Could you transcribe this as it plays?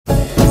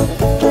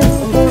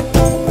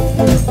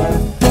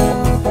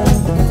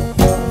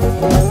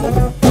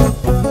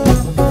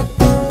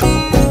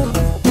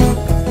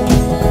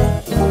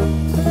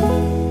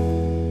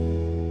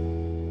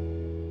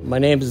My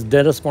name is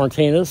Dennis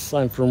Martinez.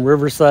 I'm from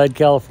Riverside,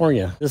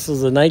 California. This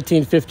is a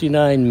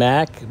 1959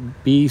 Mack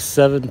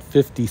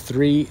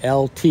B-753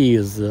 LT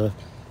is the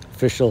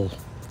official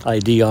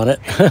ID on it.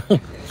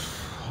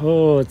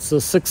 Oh, it's a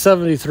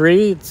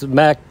 673. It's a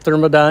Mack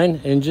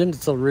Thermodyne engine.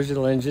 It's an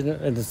original engine,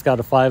 and it's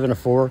got a 5 and a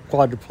 4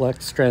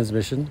 quadruplex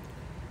transmission.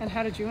 And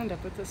how did you end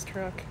up with this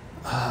truck?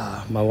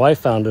 My wife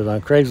found it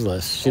on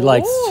Craigslist. She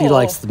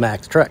likes the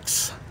Mack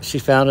trucks. She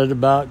found it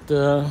about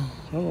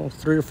I don't know,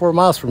 3 or 4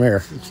 miles from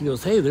here. And she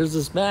goes, "Hey, there's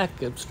this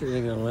Mack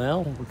upstream." I go,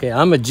 "Well, okay,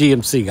 I'm a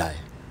GMC guy."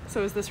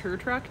 So is this her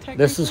truck technically?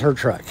 This is her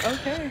truck.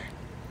 Okay.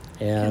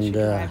 And can she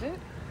drive it?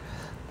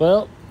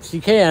 Well, she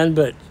can,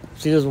 but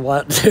she doesn't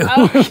want to.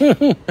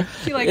 Oh.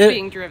 She likes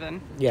being driven.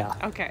 Yeah.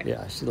 Okay.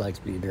 Yeah, she likes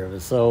being driven.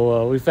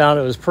 So we found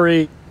it was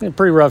in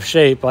pretty rough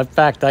shape. In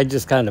fact, I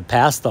just kind of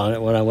passed on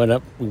it when I went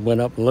up. We went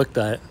up and looked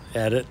at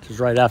it. It was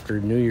right after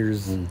New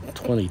Year's in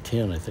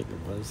 2010, I think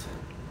it was.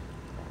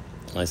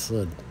 I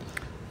said,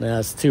 "Nah,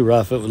 it's too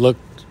rough. It would look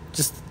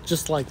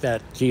just like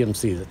that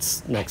GMC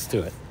that's next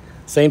to it.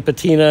 Same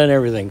patina and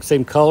everything.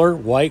 Same color,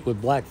 white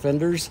with black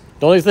fenders.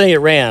 The only thing,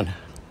 it ran.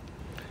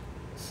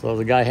 So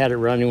the guy had it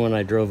running when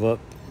I drove up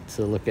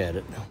to look at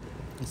it.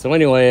 So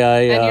anyway,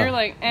 and you're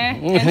like, eh.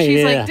 And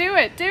she's like, do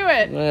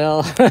it.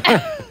 Well,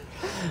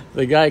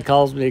 the guy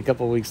calls me a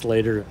couple of weeks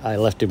later. I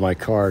left him my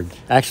card.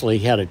 Actually,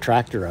 he had a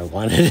tractor I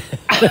wanted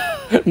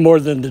more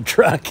than the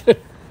truck.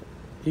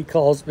 He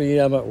calls me.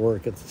 I'm at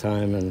work at the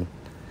time, and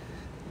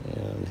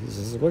he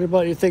says, "What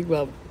about you think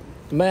about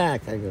the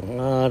Mack?" I go,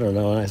 "I don't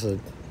know." And I said,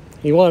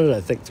 he wanted,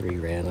 I think,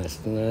 $3,000. I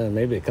said,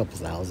 maybe a couple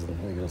thousand.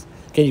 He goes,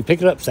 "Can you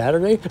pick it up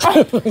Saturday?"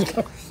 I'm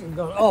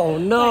going, "Oh,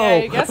 no."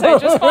 I guess I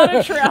just bought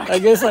a truck. I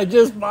guess I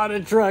just bought a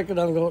truck, and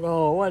I'm going,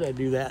 "Oh, why'd I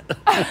do that?"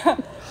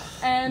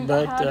 And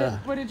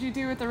what did you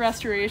do with the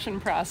restoration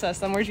process?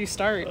 Then where'd you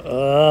start?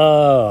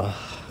 Well,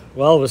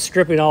 it was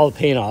stripping all the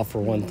paint off, for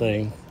one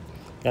thing.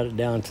 Got it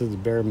down to the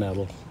bare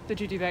metal. Did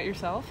you do that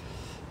yourself?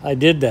 I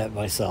did that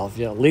myself,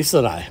 yeah. Lisa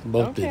and I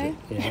both did it.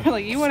 Yeah. You're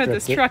like, you wanted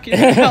this truck, you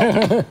need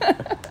help.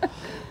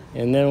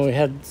 And then we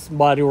had some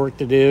body work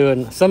to do,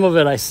 and some of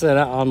it I sent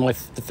out on my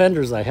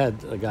defenders. I had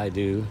a guy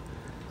do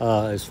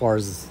as far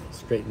as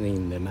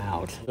straightening them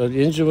out. The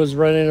engine was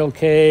running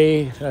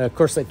okay. Of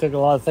course, I took a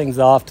lot of things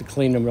off to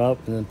clean them up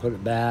and then put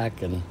it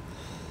back, and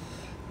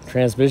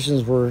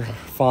transmissions were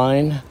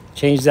fine.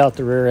 Changed out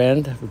the rear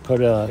end. We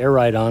put a air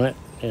ride on it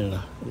and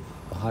a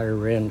higher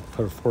rear end,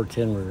 put a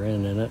 410 rear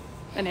end in it.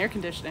 And air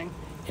conditioning.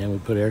 And we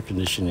put air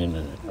conditioning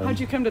in it. How'd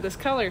you come to this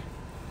color?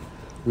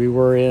 We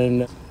were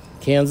in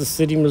Kansas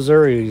City,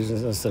 Missouri.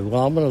 I said,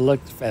 "Well, I'm going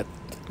to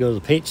go to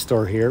the paint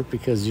store here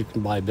because you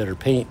can buy better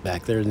paint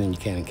back there than you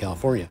can in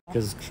California,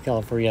 because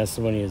California has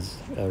so many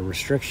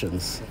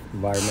restrictions,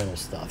 environmental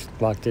stuff."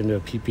 Walked into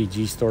a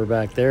PPG store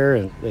back there,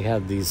 and they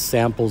had these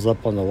samples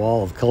up on the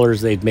wall of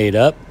colors they'd made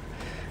up.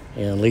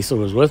 And Lisa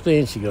was with me,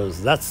 and she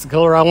goes, "That's the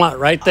color I want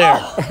right there."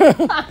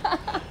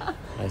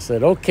 I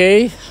said,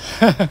 "Okay."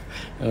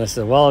 And I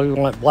said, "Well, we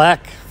want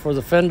black for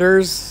the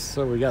fenders."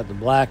 So we got the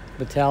black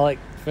metallic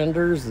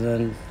fenders, and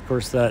then of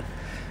course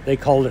they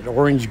called it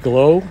orange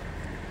glow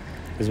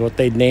is what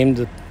they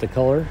named the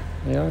color.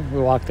 We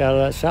walked out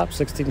of that shop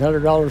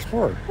 $1,600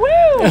 more. Woo!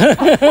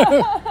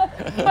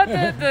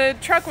 But the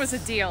truck was a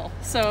deal,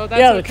 so that's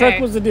okay. The truck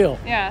was a deal.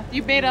 Yeah,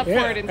 you made up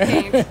for it in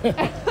paint.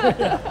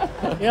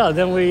 Yeah,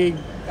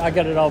 then I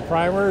got it all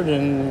primered,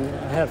 and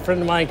I had a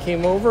friend of mine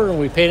came over, and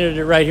we painted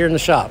it right here in the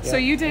shop. So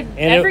you did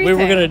everything.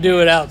 We were going to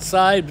do it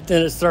outside, but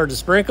then it started to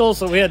sprinkle,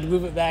 so we had to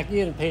move it back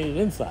in and paint it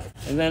inside.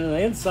 And then on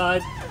the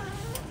inside,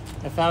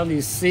 I found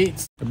these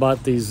seats. I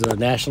bought these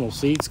national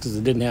seats because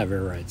they didn't have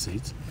air ride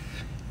seats.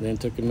 And then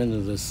took them into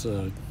this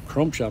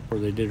chrome shop where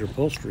they did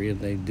upholstery, and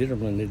they did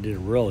them, and they did a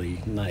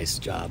really nice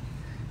job.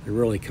 They're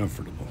really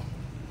comfortable.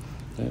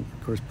 And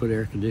of course, put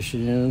air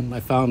conditioning in.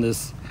 I found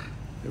this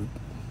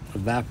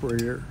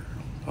evaporator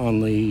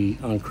on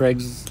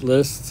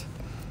Craigslist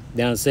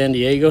down in San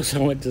Diego, so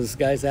I went to this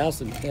guy's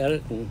house and had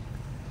it, and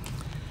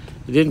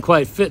it didn't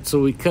quite fit, so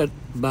we cut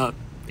about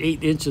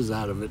 8 inches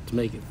out of it to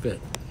make it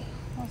fit.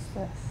 What's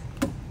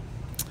this?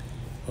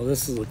 Well,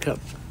 this is a cup.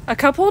 A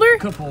cup holder?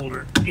 Cup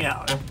holder,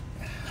 yeah.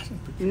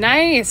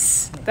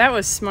 Nice. That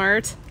was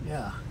smart.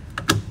 Yeah.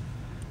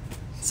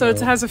 So it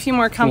has a few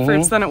more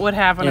comforts than it would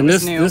have when it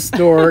was new. This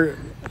door,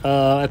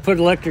 I put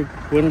electric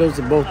windows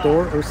in both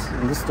doors,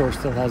 and this door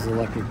still has an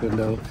electric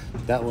window.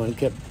 That one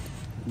kept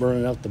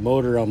burning out the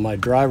motor on my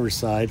driver's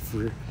side.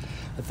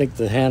 I think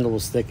the handle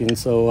was sticking,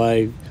 so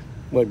I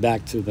went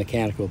back to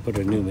mechanical, put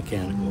a new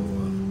mechanical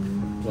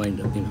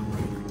wind up,